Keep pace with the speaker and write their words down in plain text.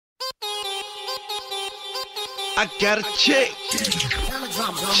I got a check.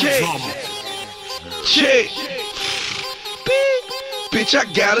 Check. Check. Bitch,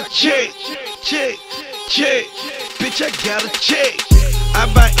 I got a check. Check. Check. Bitch, I got a check.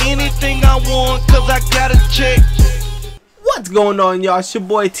 I buy anything I want cause I got a check. What's going on, y'all? It's your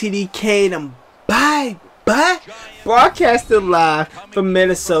boy TDK and I'm back broadcasting live from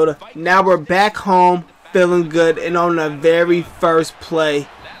Minnesota. Now we're back home feeling good, and on the very first play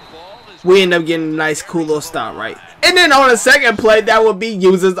we end up getting a nice cool little start, right? And then on the second play, that would be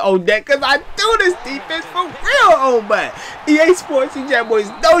users on deck, because I do this defense for real, oh man. EA Sports and Jet Boys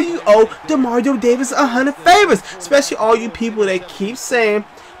know you owe DeMario Davis 100 favors, especially all you people that keep saying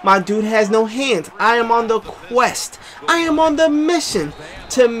my dude has no hands. I am on the quest. I am on the mission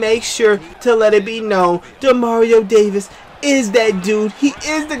to make sure to let it be known DeMario Davis is that dude. He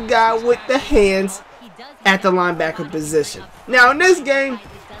is the guy with the hands at the linebacker position. Now in this game,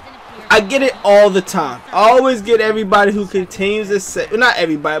 I get it all the time. I always get everybody who continues to say, well, not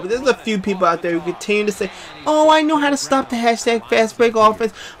everybody, but there's a few people out there who continue to say, oh, I know how to stop the hashtag fast break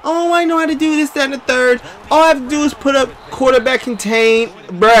offense. Oh, I know how to do this, that, and the third. All I have to do is put up quarterback contain.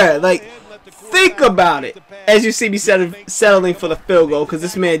 Bruh, like, think about it as you see me settling for the field goal, because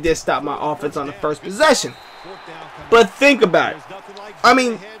this man did stop my offense on the first possession. But think about it. I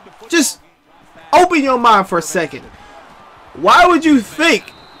mean, just open your mind for a second. Why would you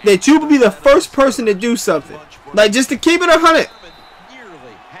think that you would be the first person to do something? Like, just to keep it 100.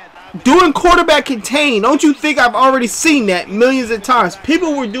 Doing quarterback contain. Don't you think I've already seen that millions of times?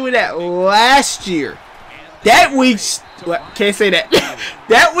 People were doing that last year. That week, well, can't say that.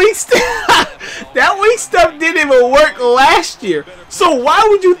 that week stuff didn't even work last year. So why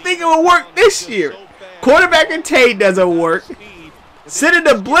would you think it would work this year? Quarterback contain doesn't work. Sending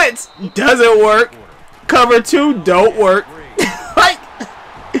the blitz doesn't work. Cover 2 don't work. Like,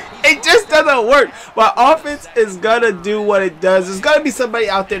 it just doesn't work. My offense is gonna do what it does. There's gonna be somebody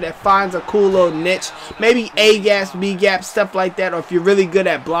out there that finds a cool little niche, maybe A gaps, B gaps, stuff like that. Or if you're really good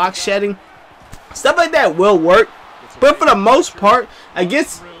at block shedding, stuff like that will work. But for the most part, I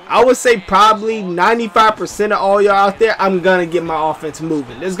guess I would say probably 95% of all y'all out there, I'm gonna get my offense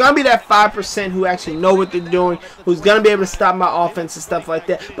moving. There's gonna be that 5% who actually know what they're doing, who's gonna be able to stop my offense and stuff like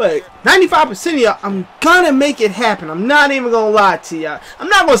that. But 95% of y'all, I'm gonna make it happen. I'm not even gonna lie to y'all. I'm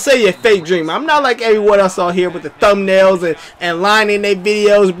not gonna say you're a fake dreamer. I'm not like everyone else out here with the thumbnails and lining their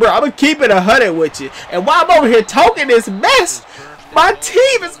videos, bro. I'm gonna keep it 100 with you. And while I'm over here talking this mess, my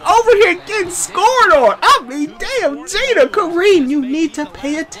team is over here getting scored on. I mean, damn, GamerTag, you need to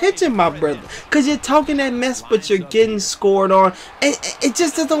pay attention, my brother. Because you're talking that mess, but you're getting scored on. And it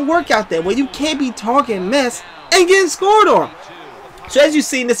just doesn't work out that way. You can't be talking mess and getting scored on. So as you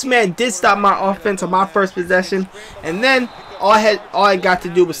see, this man did stop my offense on my first possession. And then all I got to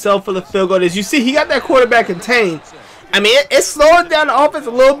do was settle for the field goal. As you see, he got that quarterback contained. I mean, it's slowing down the offense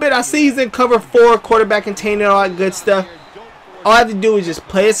a little bit. I see he's in cover 4, quarterback contained, and all that good stuff. All I have to do is just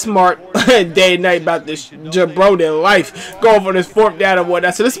play it smart day and night about this jabroni life, going for this 4th down and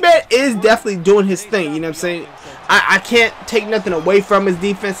whatnot. So this man is definitely doing his thing, you know what I'm saying? I can't take nothing away from his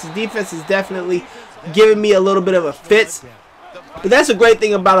defense. His defense is definitely giving me a little bit of a fits. But that's a great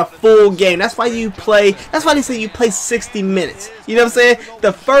thing about a full game. That's why they say you play 60 minutes. You know what I'm saying?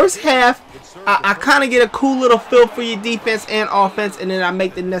 The first half, I kind of get a cool little feel for your defense and offense, and then I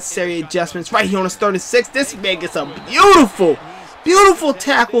make the necessary adjustments. Right here on the 36, this man gets a beautiful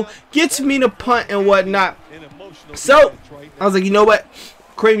tackle, gets me to punt and whatnot. So I was like, you know what,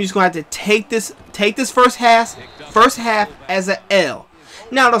 Kareem, you're just gonna have to take this first half as an L.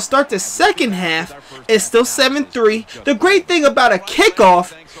 Now to start the second half, it's still 7-3. The great thing about a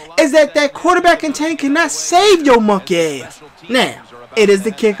kickoff is that quarterback contain cannot save your monkey ass. Now it is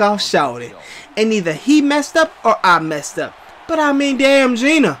the kickoff, shouted, and either he messed up or I messed up. But I mean, damn,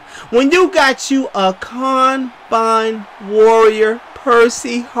 Gina, when you got you a combine warrior,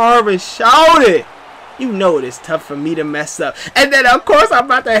 Percy Harvin, shouted, you know it is tough for me to mess up. And then of course I'm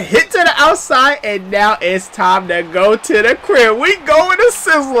about to hit to the outside, and now it's time to go to the crib. We go in the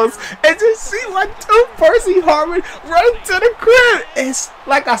Sizzlers, and just see what Percy Harvin run to the crib. It's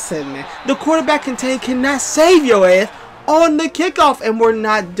like I said, man, the quarterback contain cannot save your ass on the kickoff, and we're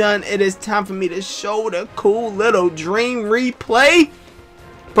not done. It is time for me to show the cool little dream replay.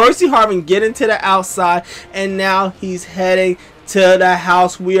 Percy Harvin getting to the outside, and now he's heading to the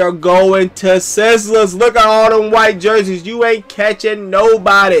house. We are going to Sizzlers. Look at all them white jerseys. You ain't catching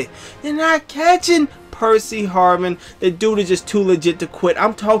nobody. You're not catching Percy Harvin. The dude is just too legit to quit.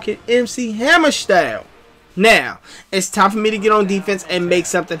 I'm talking MC Hammer style. Now, it's time for me to get on defense and make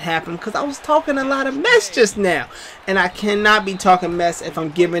something happen because I was talking a lot of mess just now. And I cannot be talking mess if I'm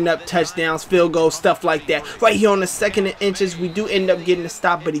giving up touchdowns, field goals, stuff like that. Right here on the 2nd and inches, we do end up getting the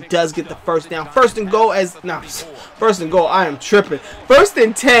stop, but he does get the first down. First and goal, I am tripping. 1st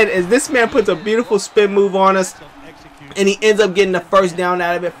and 10 as this man puts a beautiful spin move on us. And he ends up getting the first down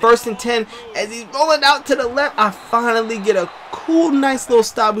out of it. 1st and 10 as he's rolling out to the left. I finally get a cool, nice little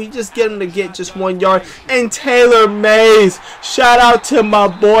stop. We just get him to get just 1 yard. And Taylor Mays. Shout out to my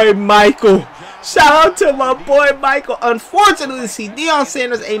boy Michael. Shout out to my boy Michael. Unfortunately, see, Deion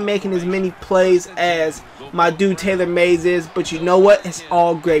Sanders ain't making as many plays as my dude Taylor Mays is, but you know what? It's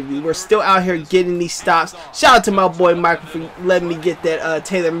all gravy. We're still out here getting these stops. Shout out to my boy Michael for letting me get that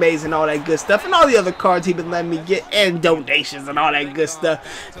Taylor Mays and all that good stuff, and all the other cards he been letting me get, and donations and all that good stuff.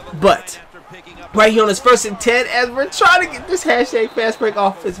 But right here on this 1st and 10, as we're trying to get this hashtag fast break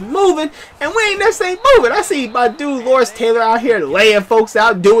offense moving, and we ain't necessarily moving. I see my dude Lawrence Taylor out here laying folks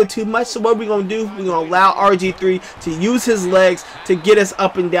out, doing too much. So what we gonna do? We're gonna allow RG3 to use his legs to get us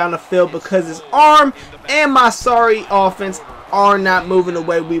up and down the field because his arm and my sorry offense are not moving the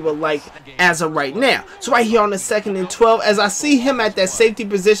way we would like as of right now. So right here on the 2nd and 12, as I see him at that safety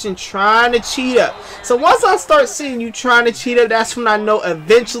position trying to cheat up. So once I start seeing you trying to cheat up, that's when I know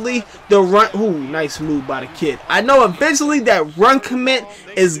eventually the run. Ooh, nice move by the kid. I know eventually that run commit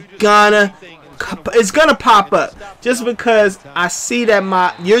is gonna pop up, just because I see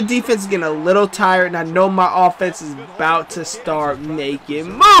that your defense is getting a little tired, and I know my offense is about to start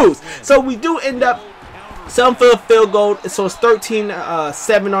making moves. So we do end up some for the field goal, so it's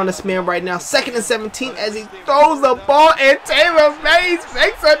 13-7 on this man right now. 2nd and 17 as he throws the ball, and Taylor Mays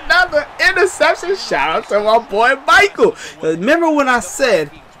makes another interception. Shout out to my boy Michael. Remember when I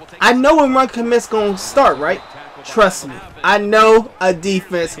said, I know when run commit's going to start, right? Trust me, I know a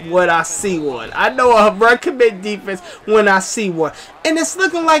defense when I see one. I know a run commit defense when I see one. And it's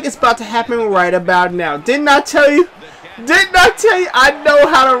looking like it's about to happen right about now. Didn't I tell you? Didn't I tell you I know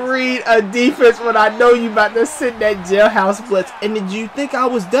how to read a defense when I know you about to sit that jailhouse blitz? And did you think I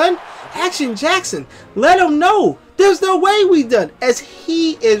was done? Action Jackson, let him know there's no way we done, as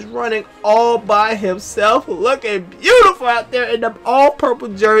he is running all by himself, looking beautiful out there in them all purple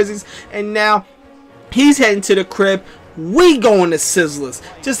jerseys. And now he's heading to the crib. We going to Sizzlers,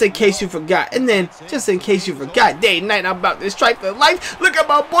 just in case you forgot. And then, just in case you forgot, day and night, I'm about to strike for life. Look at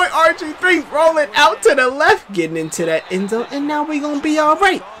my boy RG3 rolling out to the left, getting into that end zone, and now we gonna be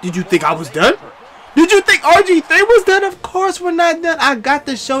alright. Did you think I was done? Did you think RG3 was done? Of course we're not done. I got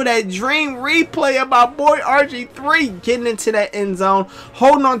to show that dream replay of my boy RG3 getting into that end zone,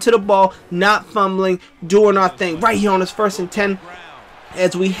 holding on to the ball, not fumbling, doing our thing. Right here on this 1st and 10,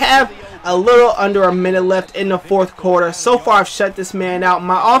 as we have a little under a minute left in the 4th quarter. So far, I've shut this man out.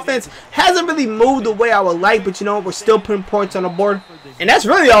 My offense hasn't really moved the way I would like, but you know what? We're still putting points on the board, and that's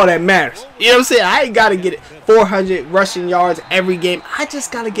really all that matters. You know what I'm saying? I ain't got to get 400 rushing yards every game. I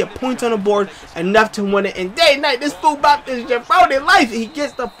just got to get points on the board enough to win it. And day and night, this fool about this jabroni life. He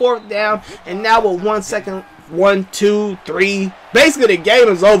gets the 4th down, and now with 1 second, 1, 2, 3. Basically, the game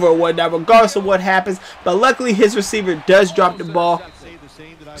is over or whatnot, regardless of what happens. But luckily, his receiver does drop the ball.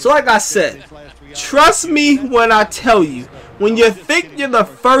 So like I said, trust me when I tell you, when you think you're the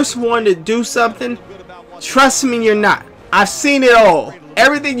first one to do something, trust me you're not. I've seen it all.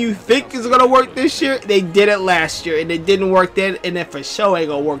 Everything you think is going to work this year, they did it last year, and it didn't work then, and it for sure ain't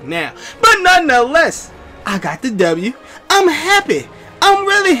going to work now. But nonetheless, I got the W. I'm happy. I'm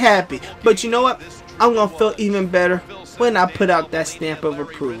really happy. But you know what? I'm going to feel even better when I put out that stamp of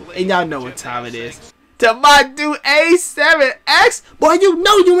approval. And y'all know what time it is. To my dude A7X, boy, you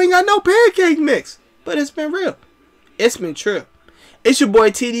know you ain't got no pancake mix. But it's been real. It's been true. It's your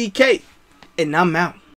boy TDK, and I'm out.